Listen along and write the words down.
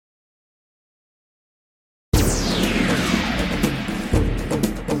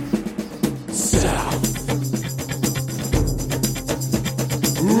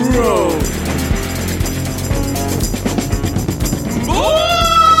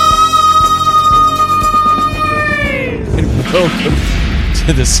Welcome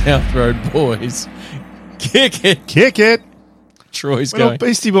to the South Road Boys. Kick it. Kick it. Troy's We're all going.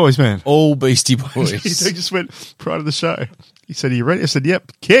 Beastie Boys, man. All Beastie He Boys. just went prior to the show. He said, "Are you ready?" I said,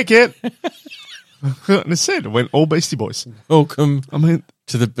 "Yep." Kick it. And it said, it went all Beastie Boys. Welcome I mean,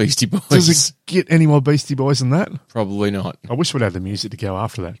 to the Beastie Boys. does it get any more Beastie Boys than that? Probably not. I wish we'd have the music to go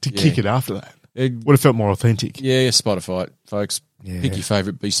after that, to Yeah. kick it after that. It- Would have felt more authentic. yeah, Spotify it, folks. Yeah. Pick your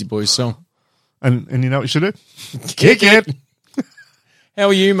favourite Beastie Boys song. And you know what you should do? Kick it. How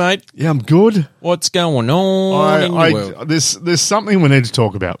are you, mate? Yeah, I'm good. What's going on in your world? There's something we need to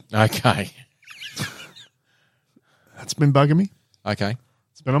talk about. Okay. That's been bugging me. Okay.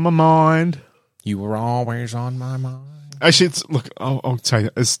 It's been on my mind. You were always on my mind. Actually, I'll tell you,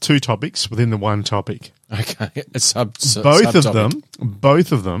 there's two topics within the one topic. Okay. Both of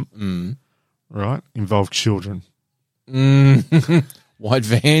Subtopic. them, right, involve children. White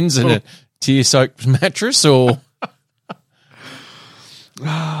vans and a tear-soaked mattress, or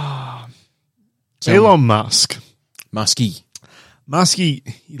Elon Musk. Muskie. Muskie,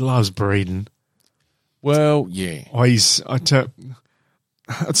 he loves breeding. Well, yeah. It's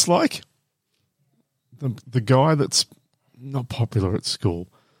like the guy that's not popular at school.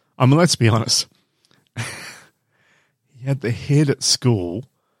 I mean, let's be honest. He had the head at school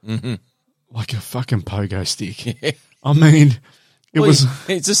like a fucking pogo stick. I mean,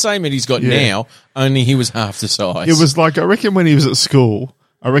 It's the same that he's got now, only he was half the size. It was like, I reckon when he was at school,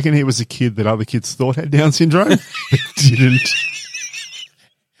 I reckon he was a kid that other kids thought had Down syndrome, but didn't.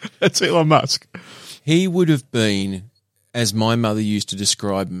 That's Elon Musk. He would have been, as my mother used to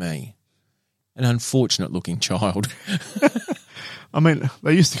describe me, an unfortunate-looking child. I mean,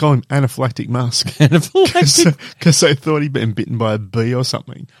 they used to call him Anaphylactic Musk Anaphylactic because they thought he'd been bitten by a bee or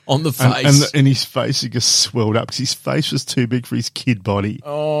something. on the face. And his face, he just swelled up because his face was too big for his kid body.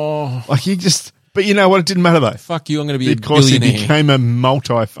 Oh, Like he just, but you know what? It didn't matter though. fuck you, I'm going to be Because a he billionaire. became a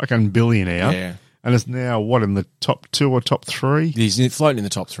multi-fucking billionaire. Yeah. And is now, what, in the top 2 or top 3? He's floating in the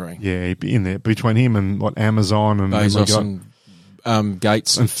top 3. Yeah, he'd be in there between him and what Amazon and then we Bezos got- and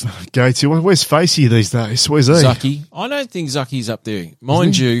Gates. and Gates. Where's Facey these days? Where's he? Zucky. I don't think Zucky's up there.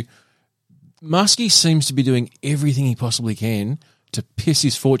 Mind you, Muskie seems to be doing everything he possibly can to piss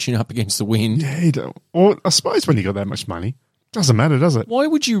his fortune up against the wind. Yeah, he don't. Or I suppose when you got that much money, doesn't matter, does it? Why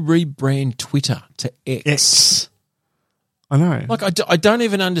would you rebrand Twitter to X? X. I know. Like, I don't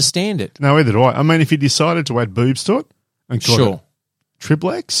even understand it. No, either do I. I mean, if you decided to add boobs to it and call Sure. it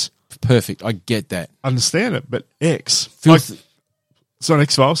Triple X, Perfect. I get that. understand it. But X, Filth- like, it's not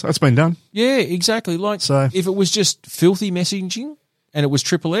X-Files. That's been done. Yeah, exactly. Like, So- if it was just filthy messaging and it was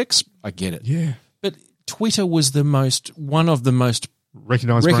triple X, I get it. Yeah. But Twitter was one of the most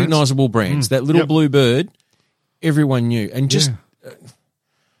Recognisable. recognizable brands. That little Yep. blue bird, everyone knew. And just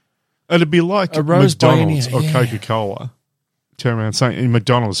It'd be like A rose McDonald's biennial, or yeah. Coca-Cola. Turn around saying,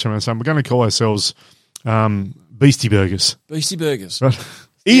 McDonald's turn around saying, we're going to call ourselves Beastie Burgers. Beastie Burgers. Right?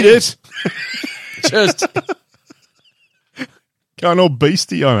 Eat it. Just Going all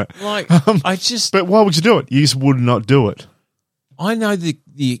beastie on it. like, But why would you do it? You just would not do it. I know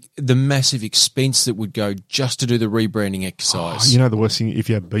the massive expense that would go just to do the rebranding exercise. You know the worst thing, if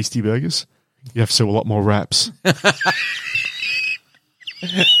you have Beastie Burgers, you have to sell a lot more wraps.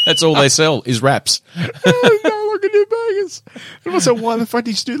 That's all they sell is wraps. No, look at new burgers. And also, why the fuck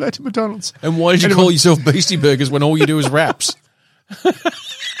did you do that to McDonald's? And why did you call yourself Beastie Burgers when all you do is wraps?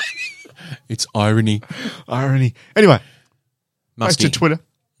 It's irony. Irony. Anyway, back Muskie. to Twitter.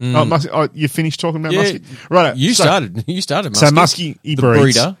 You finished talking about Yeah, Muskie? Right. You started, Muskie. So Muskie, he the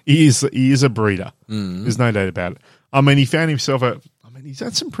breeds. breeder. He is a breeder. There's no doubt about it. I mean, he found himself he's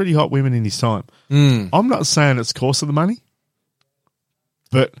had some pretty hot women in his time. I'm not saying it's cost of the money,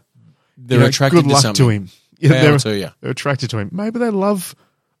 but They're attracted good to luck something. to him. Power to you. They're attracted to him. Maybe they love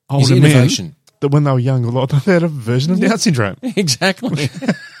His older men innovation. that when they were younger, they had a version of Down syndrome. Exactly.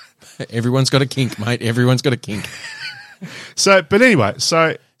 Everyone's got a kink, mate. Everyone's got a kink. So, but anyway,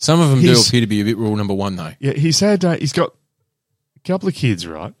 Some of them do He's- appear to be a bit rule number one, though. yeah, he's got a couple of kids,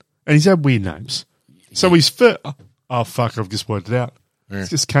 right? And he's had weird names. So he's first. Oh fuck! I've just worked it out. Yeah. It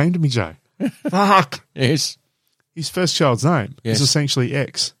just came to me, Joe. Fuck. Yes. His first child's name Yes. is essentially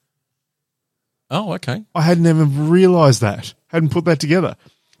X. Oh, okay. I hadn't even realised that. Hadn't put that together.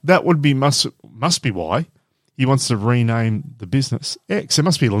 That would be must be why he wants to rename the business X. There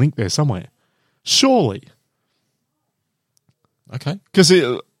must be a link there somewhere. Surely, Okay. because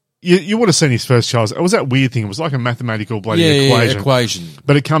you would have seen his first child. It was that weird thing. It was like a mathematical bloody equation. Equation.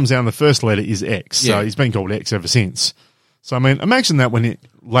 But it comes down, the first letter is X. Yeah. So he's been called X ever since. So, I mean, imagine that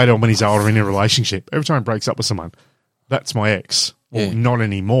later on when he's older in a relationship, every time he breaks up with someone, that's my ex. Well, Yeah. not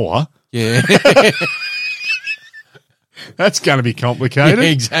anymore. Yeah. That's going to be Yeah, complicated.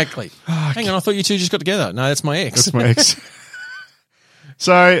 exactly. Hang on, I thought you two just got together. No, that's my ex. That's my ex.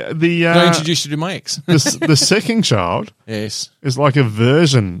 So the I introduced you to my ex. the second child Yes. is like a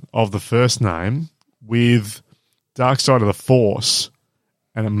version of the first name with Dark Side of the Force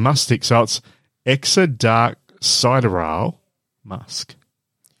and a mustic. So it's Exa Dark Sideral Musk.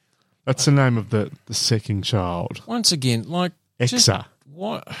 That's the name of the second child. Once again, like just Exa.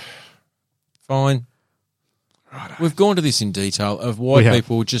 what? Fine. We've gone to this in detail of why We have.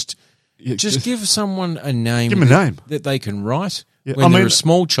 people just give someone a name. Give 'em a name. that they can write Yeah, when I they're mean- a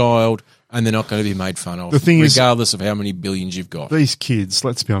small child and they're not going to be made fun of. The thing is- regardless of how many billions you've got. These kids,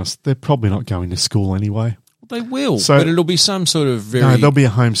 let's be honest, they're probably not going to school anyway. They will, So- but it'll be some sort of very No, there'll be a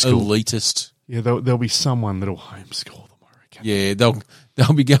homeschool. elitist. Yeah, there'll be someone that'll homeschool them, I reckon. Yeah,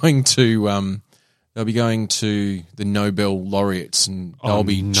 they'll be going to the Nobel laureates and they'll Oh,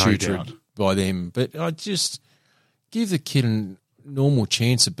 be no tutored doubt. by them. But I just give the kid a normal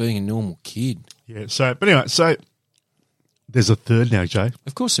chance of being a normal kid. Yeah, but anyway, there's a third now, Jay.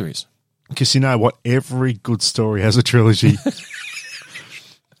 Of course there is. Because you know what? Every good story has a trilogy.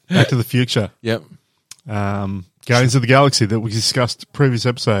 Back to the Future. Yep. Guardians of the Galaxy that we discussed previous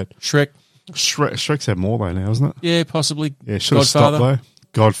episode. Shrek. Shrek's had more though now, isn't it? Yeah, possibly. Yeah, should have stopped though.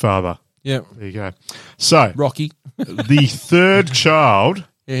 Godfather. Yep. There you go. So, Rocky. the third child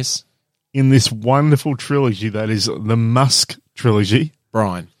Yes. in this wonderful trilogy that is the Musk trilogy,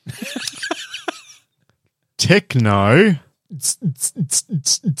 Brian. Techno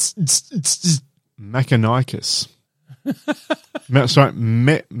Mechanicus. Mechanicus?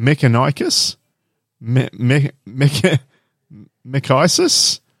 Mechanicis?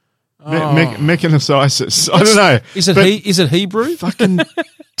 Mechanicis. I don't know. Is it But is it Hebrew? fucking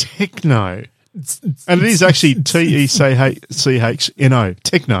techno. And it is actually TECHNO.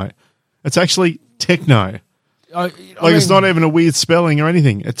 Techno. It's actually techno. It's not even a weird spelling or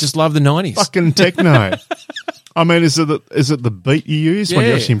anything. It's just love the 90s. fucking techno. I mean, is it the beat you use when you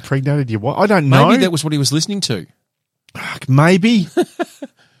Yeah. actually impregnated your wife? I don't know. Maybe that was what he was listening to. Maybe.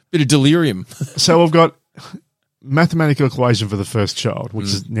 Bit of delirium. So I've got mathematical equation for the first child, which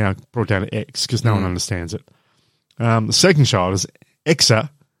is now brought down to X because no one understands it. The second child is Exa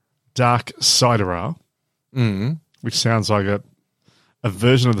Dark Sideral, which sounds like a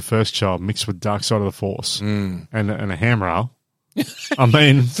version of the first child mixed with Dark Side of the Force and a ham rail. I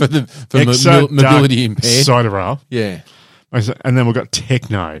mean, for Exa mobility Dark impaired. Sideral. Yeah. And then we've got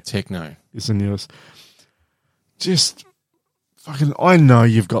Techno. Techno. Is the newest. Just fucking, I know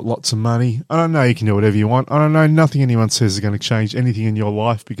you've got lots of money. I don't know you can do whatever you want. I don't know nothing anyone says is going to change anything in your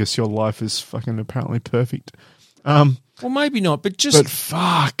life because your life is fucking apparently perfect. Well, maybe not, but But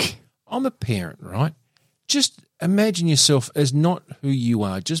fuck. I'm a parent, right? Just imagine yourself as not who you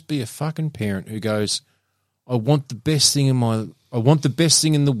are. Just be a fucking parent who goes, I want the best thing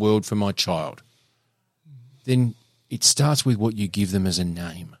in the world for my child. Then it starts with what you give them as a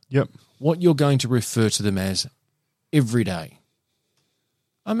name. Yep. What you're going to refer to them as every day.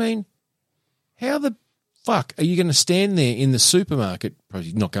 I mean, how the fuck are you going to stand there in the supermarket,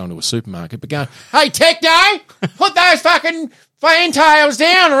 probably not going to a supermarket, but going, hey, Techno, put those fucking fantails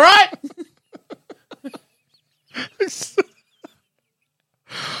down, all right?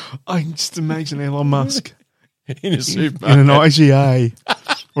 I can just imagine Elon Musk In a in supermarket. an IGA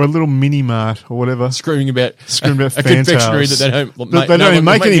or a little mini mart or whatever. Screaming about Screaming about a confectionery fantails. that they don't, That they don't even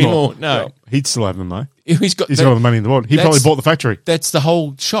make anymore. No. He'd still have them though. He's got He's got all the money in the world. He probably that's- bought the factory. That's the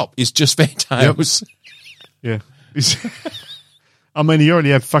whole shop, is just fantails. Yeah. I mean, he already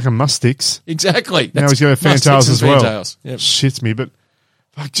had fucking mustics. Exactly. Now he's going to have Mustics fantails and as well. fantails. Yep. Shits me, but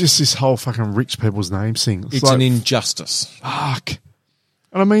like just this whole fucking rich people's names thing. It's like, an injustice. fuck.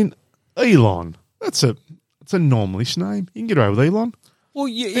 And I mean, Elon. That's a normalish name. You can get away with Elon. Well,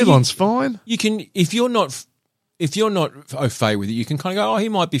 Elon's fine. you can if you're not au fait with it, you can kind of go, oh, he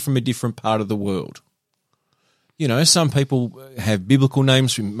might be from a different part of the world. You know, some people have biblical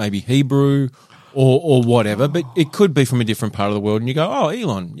names from maybe Hebrew or whatever, but it could be from a different part of the world, and you go, oh,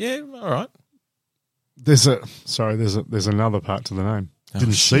 Elon, yeah, all right, There's another part to the name.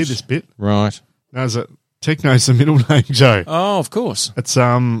 Didn't see shit. this bit. right. There's a Techno's the middle name, Joe. Oh, of course, It's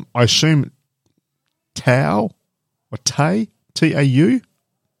I assume Tau or Tay, Tau.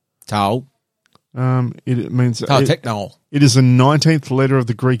 Tal It means Technol. it is the 19th letter of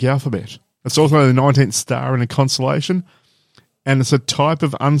the Greek alphabet. It's also the 19th star in a constellation, and it's a type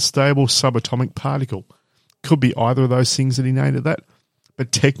of unstable subatomic particle. Could be either of those things that he named it that,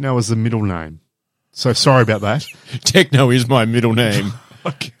 but Techno is the middle name. So sorry about that. Techno is my middle name.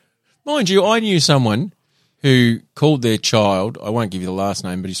 Mind you, I knew someone who called their child, I won't give you the last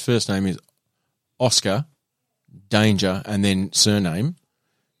name, but his first name is Oscar Danger and then surname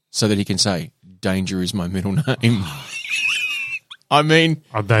so that he can say, Danger is my middle name. I mean,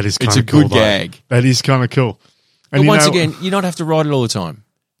 that is kind it's a of cool, good though. gag. That is kind of cool. And But once again, you don't have to write it all the time.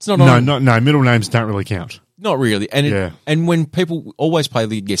 It's not on. no, middle names don't really count. Not really. And Yeah. and when people always play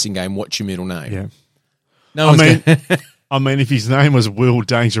the guessing game, what's your middle name? Yeah. No I one's mean, gonna- I mean, if his name was Will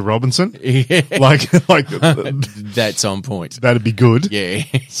Danger Robinson, Yeah. like That's on point. that'd be good. Yeah.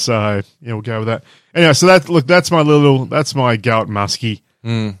 So yeah, we'll go with that. Anyway, so that's my go at Muskie.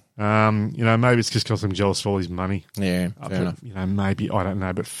 You know, maybe it's just because I'm jealous of all his money. Yeah. Fair enough. You know, maybe I don't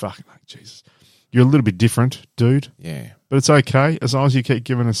know, but fuck, like, Jesus, you're a little bit different, dude. Yeah. But it's okay as long as you keep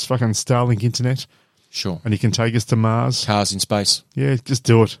giving us fucking Starlink internet Sure. and you can take us to Mars. Cars in space. Yeah, just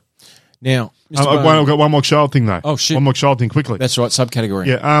do it. Now, Mr. I've got one more child thing though. Oh, shit. One more child thing quickly. That's right. Subcategory.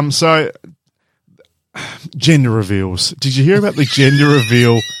 Yeah. So gender reveals. Did you hear about the gender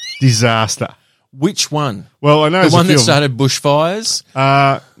reveal disaster? Which one? Well, I know The there's a one few that of them. started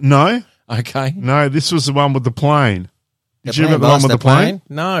bushfires? No, Okay. no. This was the one with the plane. Did you hear about the Lost one with the plane?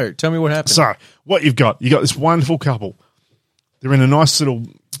 No. Tell me what happened. So what you got this wonderful couple. They're in a nice little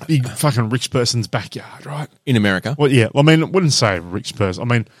big fucking rich person's backyard, right? In America. Well, yeah. I mean, I wouldn't say rich person. I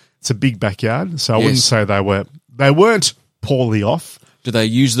mean, it's a big backyard, so I wouldn't Yes. say they weren't poorly off. Do they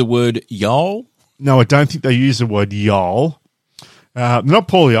use the word y'all? No, I don't think they use the word y'all. Not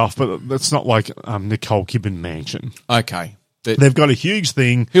poorly off, but it's not like Nicole Kidman mansion. Okay. But They've got a huge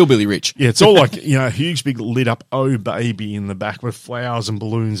thing. hillbilly rich. Yeah, it's all like, a huge big lit up oh baby in the back with flowers and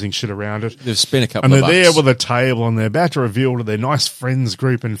balloons and shit around it. They've spent a couple And of they're bucks. there with a table and they're about to reveal to their nice friends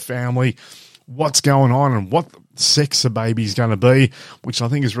group and family what's going on and what sex the baby's going to be, which I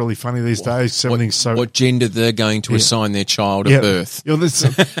think is really funny these days. 'Cause everything's so what gender they're going to assign their child at birth. Yeah,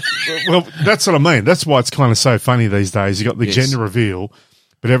 well, that's what I mean. That's why it's kind of so funny these days. You got the Yes. gender reveal,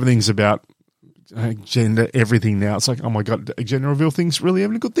 but everything's about gender, everything now. It's like, oh my God, a gender reveal thing's really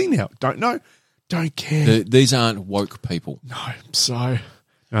having a good thing now. Don't know. Don't care. These aren't woke people.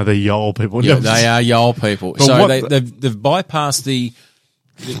 No, they're y'all people. Yeah, they are y'all people. But So what they've bypassed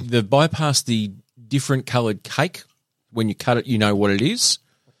they've bypassed the different coloured cake. When you cut it, you know what it is.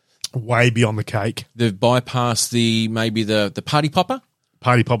 Way beyond the cake. They've bypassed the party popper.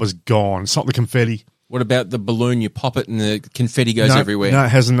 Party popper's gone. It's not the confetti. What about the balloon? You pop it and the confetti goes everywhere. No, it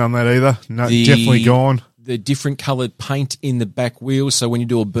hasn't done that either. No, The- definitely gone. The different coloured paint in the back wheels, so when you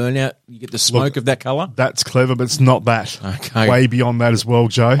do a burnout, you get the smoke of that colour. That's clever, but it's not that. Okay. Way beyond that as well,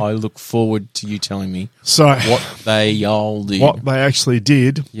 Joe. I look forward to you telling me So what they all did. what they actually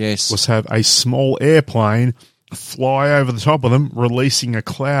did Yes. was have a small airplane fly over the top of them, releasing a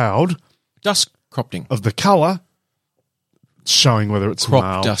cloud Dust cropping. of the colour, showing whether it's Crop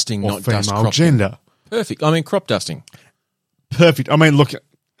male dusting, or not dust female cropping. gender. Perfect. I mean, crop dusting. Perfect. I mean, look,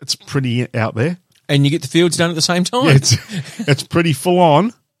 it's pretty out there. And you get the fields done at the same time. Yeah, it's pretty full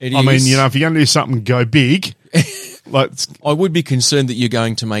on. It I mean, is. if you're going to do something, go big. I would be concerned that you're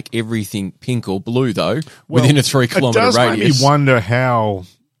going to make everything pink or blue, though, within a 3 kilometre It does radius. make me wonder how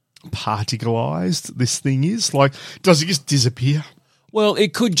particularized this thing is. Like, does it just disappear? Well,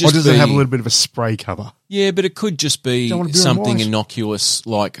 it could Or just does be... it have a little bit of a spray cover? Yeah, but it could just be Don't wanna be on something white. innocuous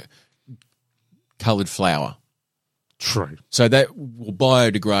like coloured flour. True. So that will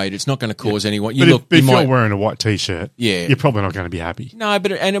biodegrade. It's not going to cause anyone... But if you might, you're wearing a white T-shirt, Yeah. you're probably not going to be happy. No,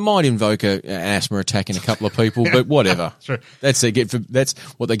 but and it might invoke an asthma attack in a couple of people, but whatever. Sure. That's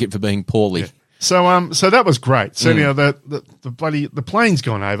what they get for being poorly. So that was great. Mm. So anyhow, the plane's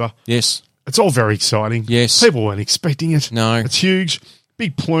gone over. Yes. It's all very exciting. Yes. People weren't expecting it. No. It's huge.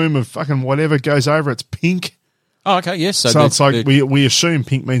 Big plume of fucking whatever goes over. It's pink. Oh, okay. Yes. So it's like we assume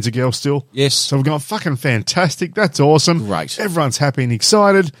pink means a girl still. Yes. So we've gone fucking fantastic. That's awesome. Great. Everyone's happy and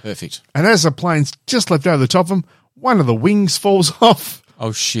excited. Perfect. And as the plane's just left over the top of them, one of the wings falls off.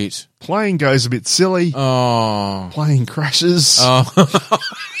 Oh, shit. Plane goes a bit silly. Oh. Plane crashes. Oh.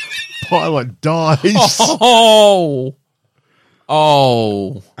 Pilot dies. Oh.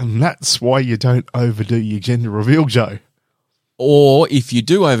 Oh. And that's why you don't overdo your gender reveal, Joe. Or if you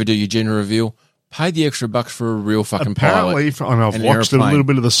do overdo your gender reveal, pay the extra bucks for a real fucking Apparently, pilot. and I've an watched a aeroplane. little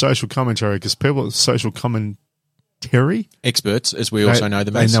bit of the social commentary because people at social commentary, Experts, as we also know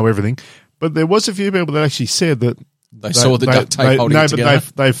them they as. know everything. But there was a few people that actually said that They saw the duct tape holding it together.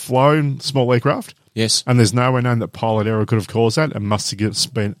 But they've flown small aircraft, Yes. and there's no way known that pilot error could have caused that. It must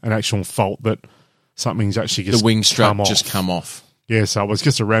have been an actual fault that something's actually just The wing strut come off. just come off. Yeah, so it was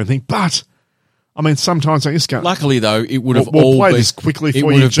just a random thing. But I mean, sometimes I just go. Luckily, though, it would have We'll all play been, this quickly it for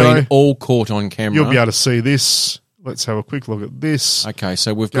would you, have Joe. been all caught on camera. You'll be able to see this. Let's have a quick look at this. Okay,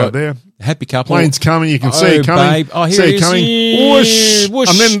 so we've Go got there. happy couple. Plane's coming. You can see Oh, it coming. babe. Oh, here see it it is. coming. Yeah. Whoosh. Whoosh.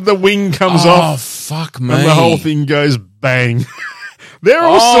 And then the wing comes Oh, off. Fuck me. And the whole thing goes bang. They're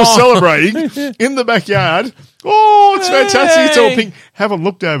all still celebrating in the backyard. Oh, it's fantastic. It's all pink. Haven't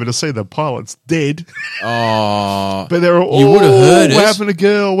looked over to see the pilot's dead. Oh. But they're all, You would have heard it. We're having a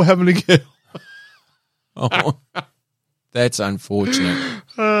girl. We're having a girl. Oh, that's unfortunate.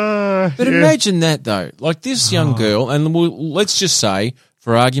 But But imagine that, though. Like this young girl, and let's just say,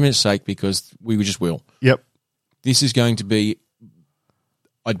 for argument's sake, because we just will, Yep. this is going to be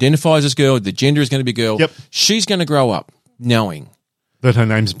identifies as girl, the gender is going to be girl. Yep. She's going to grow up knowing. That her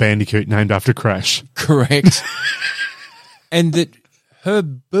name's Bandicoot, named after Crash. Correct. And that her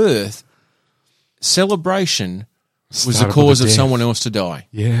birth celebration was the Started cause with a of death. someone else to die.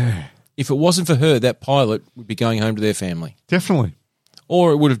 Yeah. If it wasn't for her, that pilot would be going home to their family. Definitely.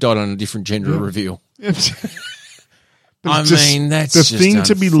 Or it would have died on a different gender reveal. But I it's just- mean, that's the just thing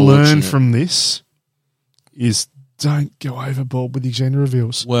to be learned unfortunate. from this is don't go overboard with your gender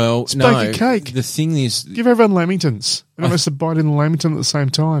reveals. Well, It's no. bake a cake. The thing is, Give everyone Lamingtons. Everyone has to bite in the Lamington at the same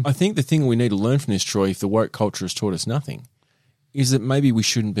time. I think the thing we need to learn from this, Troy, if the woke culture has taught us nothing, is that maybe we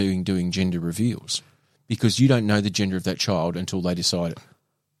shouldn't be doing gender reveals because you don't know the gender of that child until they decide it.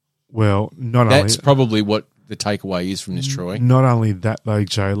 Well, not That's only probably what the takeaway is from this, Troy. not only that though,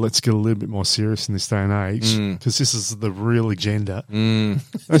 Joe. Let's get a little bit more serious in this day and age Mm. because this is the real agenda.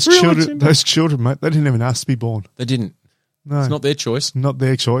 Those children, mate, they didn't even ask to be born. They didn't. No, It's not their choice. not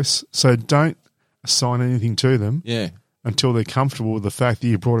their choice. So don't assign anything to them Yeah. until they're comfortable with the fact that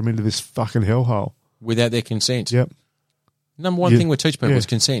you brought them into this fucking hellhole. Without their consent. Yep. Number one Yeah. thing we teach people Yeah. is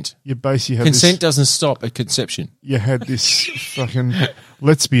consent. You basically had Consent this, doesn't stop at conception. you had this fucking,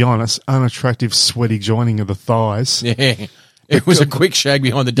 let's be honest, unattractive, sweaty joining of the thighs. Yeah. It was a quick shag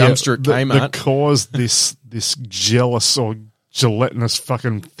behind the dumpster at that Kmart. caused this jealous or gelatinous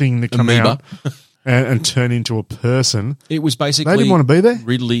fucking thing to come Amoeba. out and turn into a person. It was basically They didn't want to be there.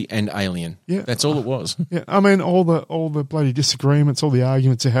 Ridley and Alien. Yeah. That's all it was. Yeah, I mean all the bloody disagreements, all the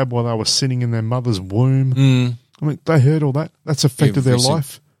arguments they had while they were sitting in their mother's womb. I mean, they heard all that. That's affected their Every sin-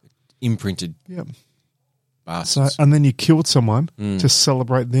 life. Imprinted Yeah. So, bastards. and then you killed someone to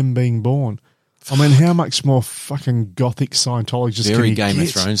celebrate them being born. I mean, how much more fucking gothic Scientologist can Very you Game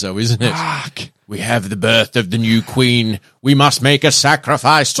get? of Thrones, though, isn't it? Fuck. We have the birth of the new queen. We must make a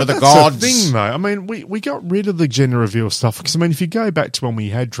sacrifice to the That's gods. the thing, though. I mean, we got rid of the gender reveal stuff because, I mean, if you go back to when we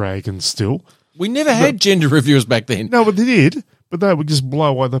had dragons still, We never had gender reveals back then. no, but they did, but they would just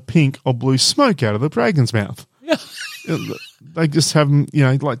blow either pink or blue smoke out of the dragon's mouth. They just have them,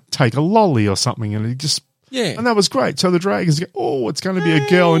 like take a lolly or something, and it just, Yeah. and that was great. So the dragons go, oh, it's going to be a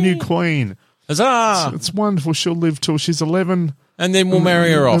girl, a new queen. Huzzah! It's wonderful. She'll live till she's 11. And then we'll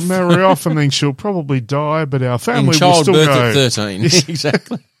marry her off. We'll marry her off, and then she'll probably die, but our In family will still childbirth go. at 13.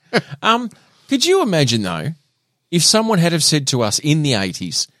 Exactly. Could you imagine, though, if someone had have said to us in the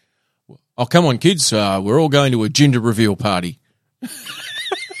 80s, oh, come on, kids, we're all going to a gender reveal party.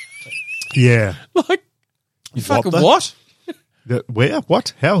 Yeah. Like, you fucking the- what? Where?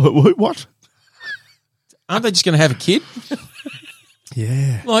 What? How? What? Aren't they just going to have a kid?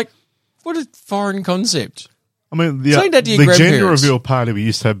 Yeah. Like, what a foreign concept. I mean, Say that to your the gender grandparents. reveal party we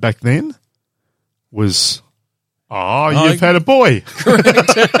used to have back then was, Oh, you've had a boy.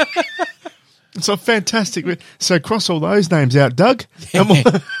 Correct. It's a fantastic. So cross all those names out, Doug. Come on.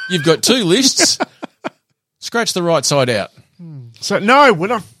 You've got two lists. Scratch the right side out. So no, we're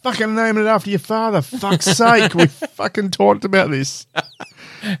not fucking naming it after your father. Fuck's sake, we fucking talked about this.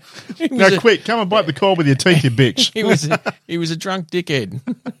 Now, quick, come and bite the cord with your teeth, you bitch. He was a drunk dickhead.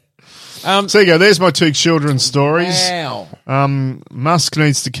 So you go. There's my two children's stories. Wow. Musk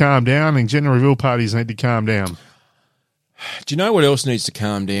needs to calm down, and gender reveal parties need to calm down. Do you know what else needs to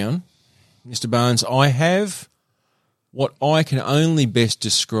calm down, Mr. Barnes? I have what I can only best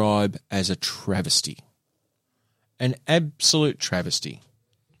describe as a travesty. An absolute travesty.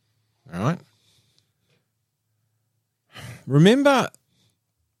 All right? Remember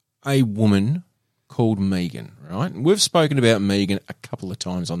a woman called Megan, right? And we've spoken about Megan a couple of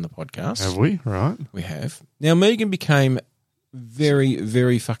times on the podcast. Have we? Right. We have. Now, Megan became very,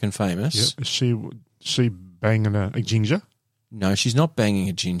 very fucking famous. Yep. Is she banging a ginger? No, she's not banging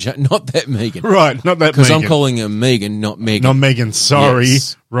a ginger. Not that Megan. Right. Not that Because I'm Megan. calling her Megan, not Megan. Not Megan. Sorry.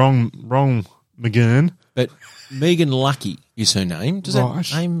 Yes. Wrong McGurn. But Megan Lucky is her name. Does Right.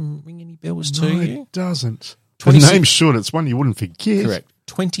 that name ring any bells to No, you? it doesn't. The 26 name's short. It's one you wouldn't forget. Correct.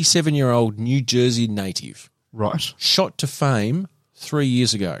 27-year-old New Jersey native. Right. Shot to fame 3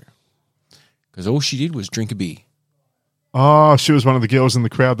 years ago. Because all she did was drink a beer. Oh, she was one of the girls in the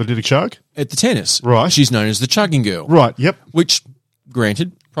crowd that did a chug? At the tennis. Right. She's known as the chugging girl. Right. Yep. Which,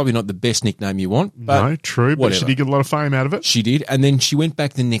 granted, Probably not the best nickname you want, but No, true, but she whatever. did get a lot of fame out of it. She did. And then she went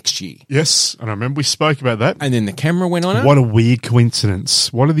back the next year. Yes, and I remember we spoke about that. And then the camera went on her. What a weird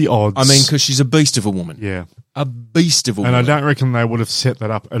coincidence. What are the odds? I mean, because she's a beast of a woman. yeah. A beast of a And woman. I don't reckon they would have set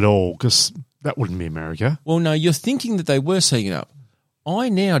that up at all because that wouldn't be America. Well, no, you're thinking that they were setting it up. I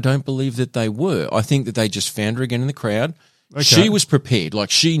now don't believe that they were. I think that they just found her again in the crowd. Okay. She was prepared.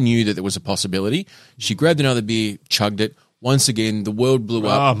 Like, she knew that there was a possibility. She grabbed another beer, chugged it. Once again, the world blew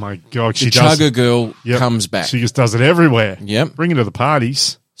up. Oh, my God. The She does. chugger girl Yep. comes back. She just does it everywhere. Yep. Bring it to the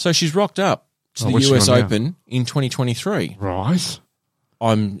parties. So she's rocked up to the what's she US on now? Open in 2023. Right.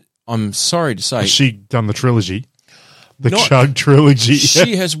 I'm sorry to say, Has she done the trilogy? The Not- Chug trilogy.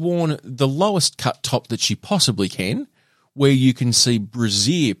 she has worn the lowest cut top that she possibly can, where you can see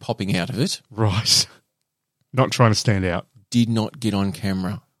brassiere popping out of it. Right. Not trying to stand out. Did not get on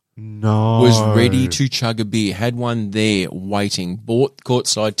camera. No. Was ready to chug a beer, had one there waiting, bought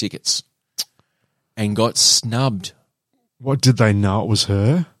courtside tickets, and got snubbed. What, did they know it was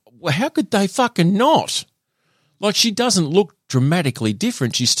her? Well, how could they fucking not? Like, she doesn't look dramatically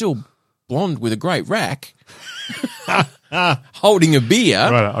different. She's still blonde with a great rack, holding a beer.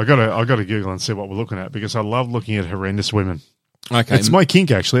 Right, I got to Google and see what we're looking at because I love looking at horrendous women. Okay, It's my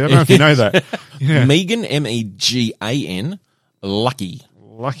kink, actually. I don't know if you know that. Yeah. Megan, Megan, Lucky.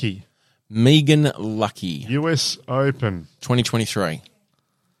 Lucky. Megan Lucky, US Open. 2023.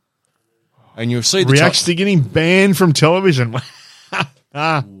 And you'll see the Reacts to getting banned from television.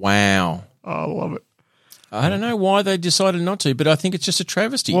 Wow. Oh, I love it. I don't know why they decided not to, but I think it's just a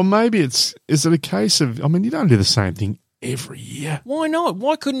travesty. Well, maybe is it a case of, I mean, you don't do the same thing every year. Why not?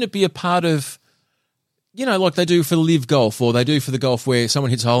 Why couldn't it be a part of, like they do for the live golf, or they do for the golf where someone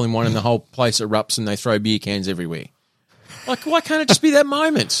hits a hole in one and the whole place erupts and they throw beer cans everywhere? Like, why can't it just be that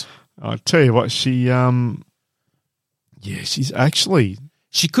moment? I'll tell you what, she's actually...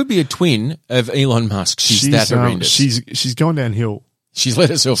 She could be a twin of Elon Musk. She's that horrendous. She's gone downhill. She's let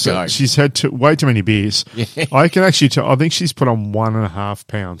herself So go. she's had way too many beers. Yeah. I can actually tell, I think she's put on 1.5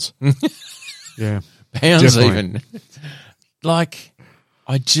 pounds. Yeah. Pounds Definitely. even. Like,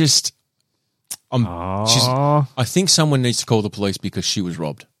 I think someone needs to call the police because she was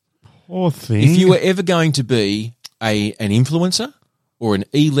robbed. Poor thing. If you were ever going to be an influencer or an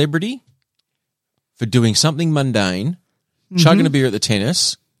e-lebrity for doing something mundane, chugging a beer at the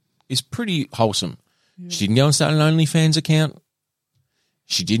tennis is pretty wholesome. She didn't go and start an OnlyFans account.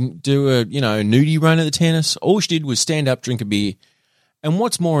 She didn't do a nudie run at the tennis. All she did was stand up, drink a beer. And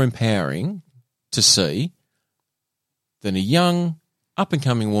what's more empowering to see than a young,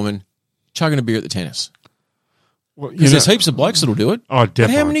 up-and-coming woman chugging a beer at the tennis? Well, you Because know- there's heaps of blokes that'll do it. Oh, But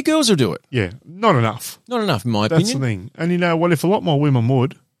definitely. how many girls will do it? Yeah, not enough. Not enough, in my That's opinion. the thing. And you know what? If a lot more women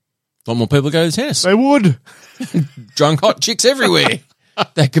would, A lot more people go to the tennis. they would. Drunk hot chicks everywhere.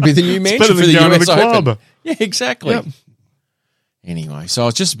 That could be the new mansion better for than the going to US the Open. club. Yeah, exactly. Yep. Anyway, so I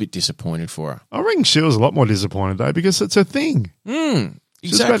was just a bit disappointed for her. I reckon she was a lot more disappointed, though, because it's her thing. She's about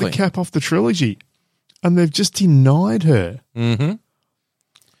Exactly. to cap off the trilogy. And they've just denied her.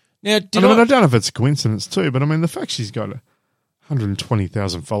 Now, I don't know if it's a coincidence, too, but I mean, the fact she's got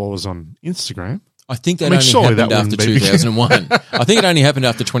 120,000 followers on Instagram. I think that I mean, only surely happened that after wouldn't be- 2001. I think it only happened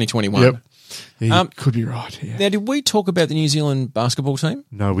after 2021. Yep. Yeah, you could be right. Yeah. Now, did we talk about the New Zealand basketball team?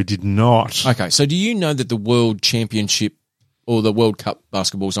 No, we did not. Okay, so do you know that the World Championship or the World Cup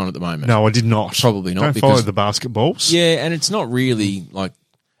basketball's on at the moment? No, I did not. Probably not, Don't because- follow the basketballs. Yeah, and it's not really like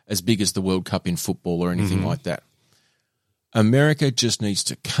as big as the World Cup in football or anything like that. America just needs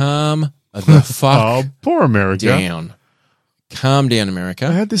to calm the fuck Oh, poor America. down. Calm down, I America.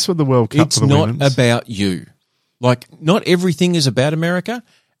 had this with the World Cup It's for the not women's. about you. Like, not everything is about America,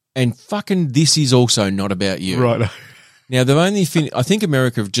 and fucking this is also not about you. Right. Now, they've only I think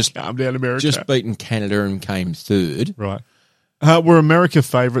America have just Calm down, America. beaten Canada and came third. Right. Were America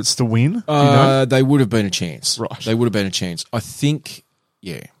favourites to win? You know? They would have been a chance. Right. They would have been a chance. I think,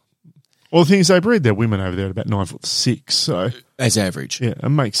 yeah, Well, the thing is, they breed their women over there at about 9'6", so as average. yeah, it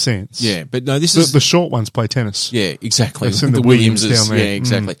makes sense. Yeah, but no, this is The short ones play tennis. yeah, exactly. I've seen the the Williams Williamses, down there. yeah,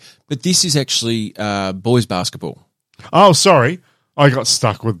 exactly. But this is actually boys basketball. Oh, sorry. I got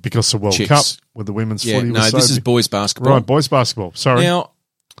stuck with because of World Chicks. Cup with the women's Yeah, footy. no, was this so is big. boys basketball. Right, boys basketball. Sorry. Now,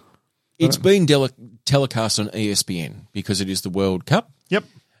 it's been telecast on ESPN because it is the World Cup, Yep.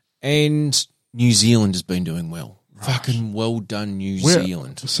 and New Zealand has been doing well. Fucking well done, New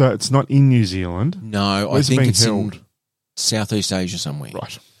Zealand. So it's not in New Zealand. No, Where's I it think being it's held? in Southeast Asia somewhere.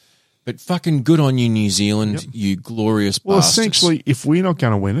 Right. But fucking good on you, New Zealand, you glorious Well, bastards. essentially, if we're not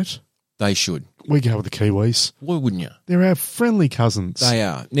going to win it, They should. we go with the Kiwis. Why wouldn't you? They're our friendly cousins. They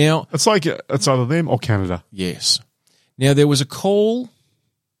are. Now, It's like it's either them or Canada. yes. Now, there was a call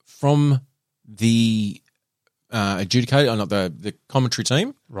from the adjudicator, not the commentary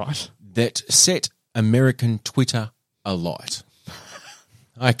team, Right. that set American Twitter alight.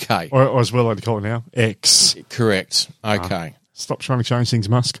 Okay. Or as well, I'd call it now, X. Correct. Okay. Stop trying to change things,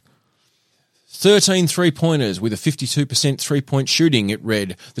 Musk. 13 three-pointers with a 52% three-point shooting, it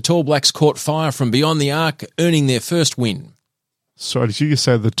read. The Tall Blacks caught fire from beyond the arc, earning their first win. Sorry, did you just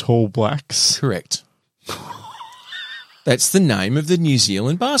say the Tall Blacks? Correct. That's the name of the New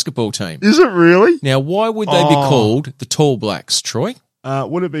Zealand basketball team. Is it really? Now, why would they be called the Tall Blacks, Troy?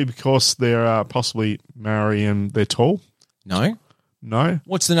 Would it be because they're possibly Maori and they're tall? No. No.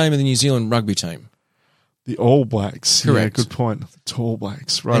 What's the name of the New Zealand rugby team? The All Blacks. Correct. Yeah, good point. The Tall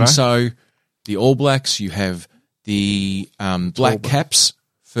Blacks. Right. And so the All Blacks, you have the Black Caps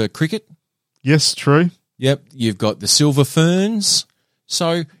for cricket. Yes, true. Yep. You've got the Silver Ferns.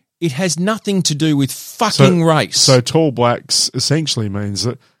 So it has nothing to do with fucking race. So Tall Blacks essentially means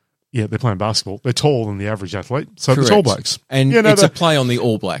that, yeah, they're playing basketball. They're taller than the average athlete. So Correct. the Tall Blacks. And it's a play on the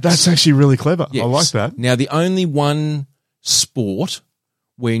All Blacks. That's actually really clever. Yes. I like that. Now, the only one sport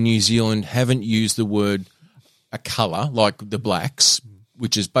where New Zealand haven't used the word a colour, like the Blacks,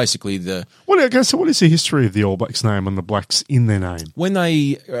 which is basically So what is the history of the All Blacks name and the Blacks in their name? when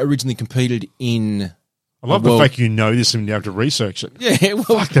they originally competed in... I love the fact you know this and you have to research it. Yeah,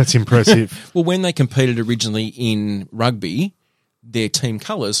 well, Fuck, that's impressive. well, when they competed originally in rugby, their team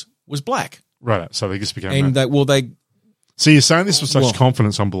colours was black. Right, so they just became And that. So you're saying this with such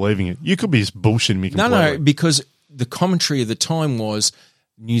confidence, I'm believing it. You could be just bullshitting me completely. No, because the commentary of the time was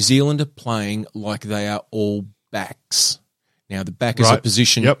New Zealand are playing like they are all backs. Now, the back is a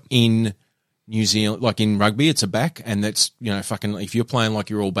position in New Zealand, like in rugby, it's a back, and that's, fucking, if you're playing like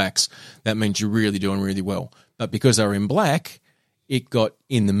you're all backs, that means you're really doing really well. But because they were in black, it got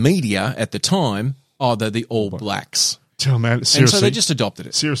in the media at the time, they're the All Blacks. Tell man, seriously. And so they just adopted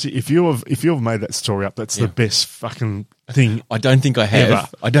it. Seriously, if you have made that story up, that's the best fucking thing. I don't think I have. Ever.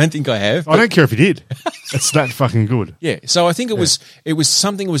 I don't think I have. I don't care if you did. It's that fucking good. Yeah. So I think it was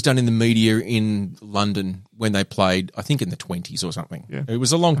something that was done in the media in London when they played, I think in the 20s or something. Yeah. It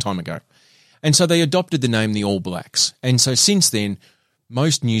was a long time ago. And so they adopted the name the All Blacks. And so since then,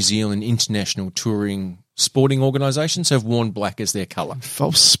 most New Zealand international touring sporting organisations have worn black as their colour.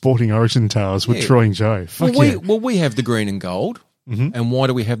 False sporting origin tales with Troy and Joe. Fuck we have the green and gold. Mm-hmm. And why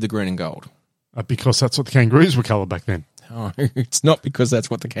do we have the green and gold? Because that's what the kangaroos were coloured back then. Oh, it's not because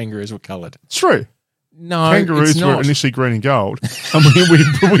that's what the kangaroos were coloured. It's true. No, kangaroos it's not. were initially green and gold, and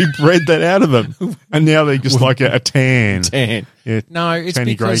we bred that out of them, and now they're just like a tan. Tan. Yeah, no, it's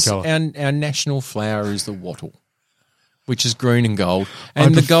tanny because grey colour. our national flower is the wattle, which is green and gold,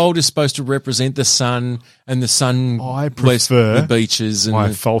 and the gold is supposed to represent the sun, and the sun bless the beaches. And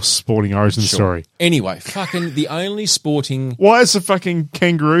my false sporting origin story. Anyway, fucking the only sporting. Why is the fucking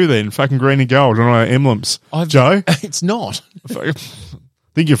kangaroo then fucking green and gold on our emblems, Joe? It's not. I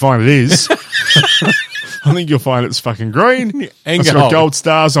think you'll find it is. I think you'll find it's fucking green. And it's got gold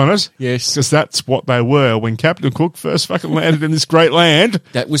stars on it. Yes. Because that's what they were when Captain Cook first fucking landed in this great land.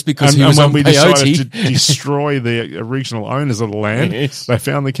 That was because he was on we peyote. decided to destroy the original owners of the land, they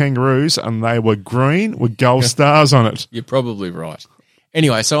found the kangaroos and they were green with gold stars on it. You're probably right.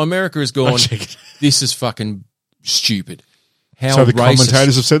 Anyway, so America has gone, this is fucking stupid. How so the racist.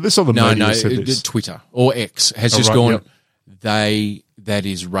 Commentators have said this or the media have said this? Twitter or X has just gone, that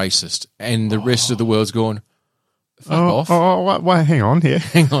is racist. And the rest of the world's gone, fuck off. Wait, hang on here.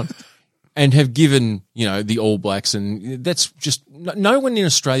 Hang on. And have given, the All Blacks, and that's just, no one in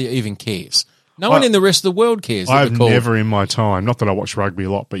Australia even cares. No one in the rest of the world cares. I've never in my time, not that I watch rugby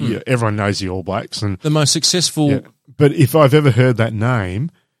a lot, but everyone knows the All Blacks. And the most successful. Yeah, but if I've ever heard that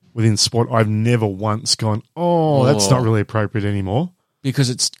name within sport, I've never once gone, that's not really appropriate anymore.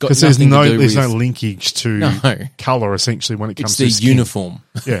 Because it's got nothing to do there's with... no linkage to colour, essentially, when it comes to It's their uniform.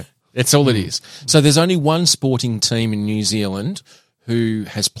 Yeah. That's all it is. So there's only one sporting team in New Zealand who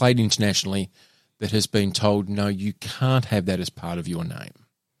has played internationally that has been told, no, you can't have that as part of your name.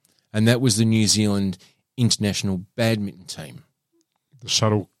 And that was the New Zealand international badminton team. The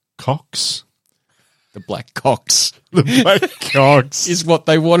Shuttlecocks? The Black Cocks. The Black Cocks. Is what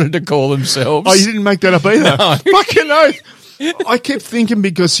they wanted to call themselves. Oh, you didn't make that up either? No. Fucking no. I kept thinking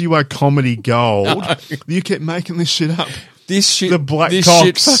because you are comedy gold, you kept making this shit up. This shit, the Black this Cocks.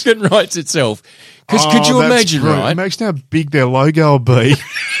 shit fucking writes itself. Because could you imagine, right? Imagine how big their logo will be.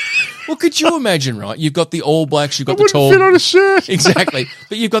 Well, could you imagine, right? You've got the All Blacks, you've got the tall. Fit on a shirt. Exactly.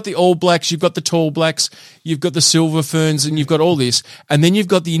 But you've got the All Blacks, you've got the Tall Blacks, you've got the Silver Ferns, and you've got all this. And then you've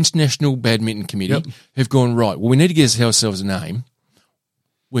got the International Badminton Committee who've gone, right, well, we need to get ourselves a name.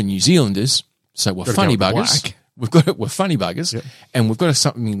 We're New Zealanders, so we're funny buggers. we're funny buggers, Yep. and we've got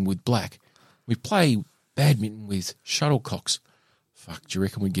something with black. We play badminton with shuttlecocks. Fuck, do you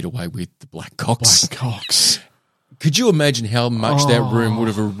reckon we'd get away with the black cocks? Black cocks. Could you imagine how much that room would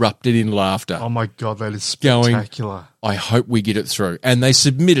have erupted in laughter? Oh my God, that is Going- spectacular. I hope we get it through. And they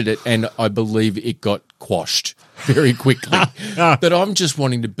submitted it, and I believe it got quashed very quickly. But I'm just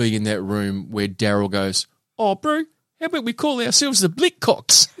wanting to be in that room where Daryl goes, "Oh, bro, how about we call ourselves the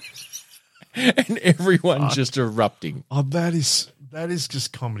Blickcocks?" And everyone's just erupting, Oh, that is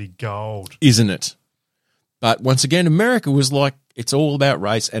just comedy gold. isn't it? But once again, America was like, it's all about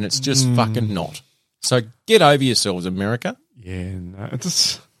race, and it's just fucking not. So get over yourselves, America. Yeah, no,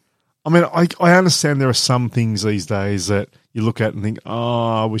 I understand there are some things these days that you look at and think,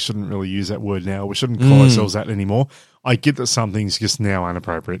 oh, we shouldn't really use that word now. We shouldn't call ourselves that anymore. I get that some things just now aren't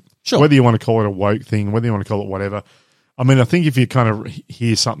appropriate. Sure. Whether you want to call it a woke thing, whether you want to call it whatever. I mean, I think if you kind of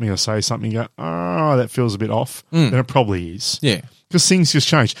hear something or say something, you go, oh, that feels a bit off, then it probably is. Yeah. Because things just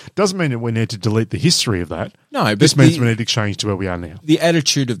change. Doesn't mean that we need to delete the history of that. No, but This means we need to change to where we are now. the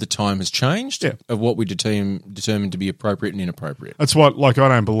attitude of the time has changed Yeah. of what we determined to be appropriate and inappropriate. That's what, like, I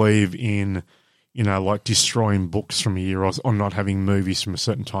don't believe in, like destroying books from a year or not having movies from a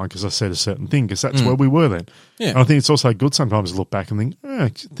certain time because I said a certain thing because that's where we were then. Yeah. And I think it's also good sometimes to look back and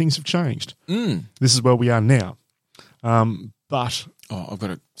think, things have changed. This is where we are now. But I've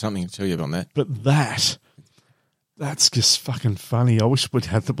got something to tell you about that. that's just fucking funny. I wish we'd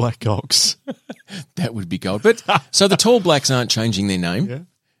had the Black Cocks. That would be gold. But so the Tall Blacks aren't changing their name Yeah.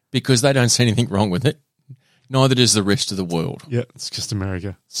 because they don't see anything wrong with it. Neither does the rest of the world. Yeah, it's just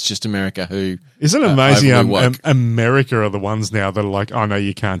America. It's just America who Isn't it amazing? overly woke. America are the ones now that are like, oh no,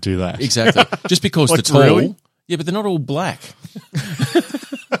 you can't do that. Exactly. Just because Like, the tall, really? yeah, but they're not all black.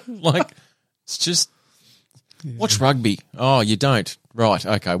 Like it's just watch rugby. Oh, you don't, right?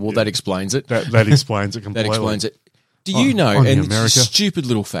 Okay, well that explains it. That explains it That completely. explains it. Do you know? on And America. stupid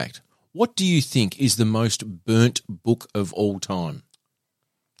little fact. What do you think is the most burnt book of all time?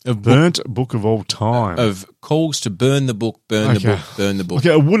 Burnt book of all time. Of calls to burn the book, burn the Okay. book, burn the book.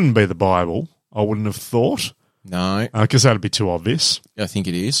 Okay, it wouldn't be the Bible. I wouldn't have thought No, because that'd be too obvious. I think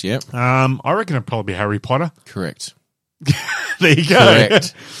it is. Yeah, I reckon it'd probably be Harry Potter. correct. There you go.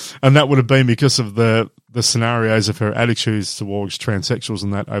 Correct. And that would have been because of the scenarios of her attitudes towards transsexuals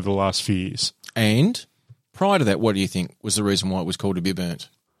and that over the last few years. And prior to that, what do you think was the reason why it was called to be burnt?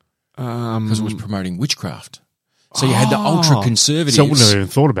 Because it was promoting witchcraft. So you had the ultra conservatives. So I wouldn't have even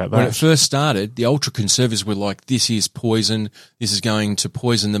thought about When it that. first started, the ultra conservatives were like, "This is poison. This is going to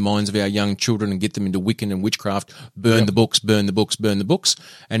poison the minds of our young children and get them into Wiccan and witchcraft. Burn the books, burn the books, burn the books."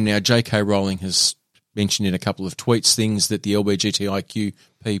 And now J.K. Rowling has mentioned in a couple of tweets things that the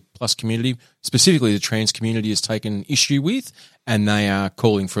LGBTIQP plus community, specifically the trans community, has taken issue with, and they are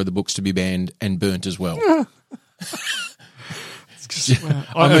calling for the books to be banned and burnt as well.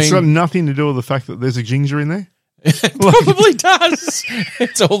 It's got nothing to do with the fact that there's a ginger in there. It probably does.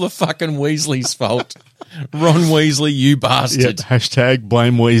 It's all the fucking Weasley's fault. Ron Weasley, you Yeah. bastard. Hashtag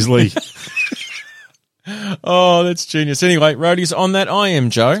blame Weasley. Oh, that's genius. Anyway, roadies, on that, I am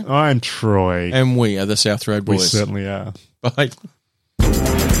Joe, I'm Troy. and we are the South Road We Boys. certainly are. Bye.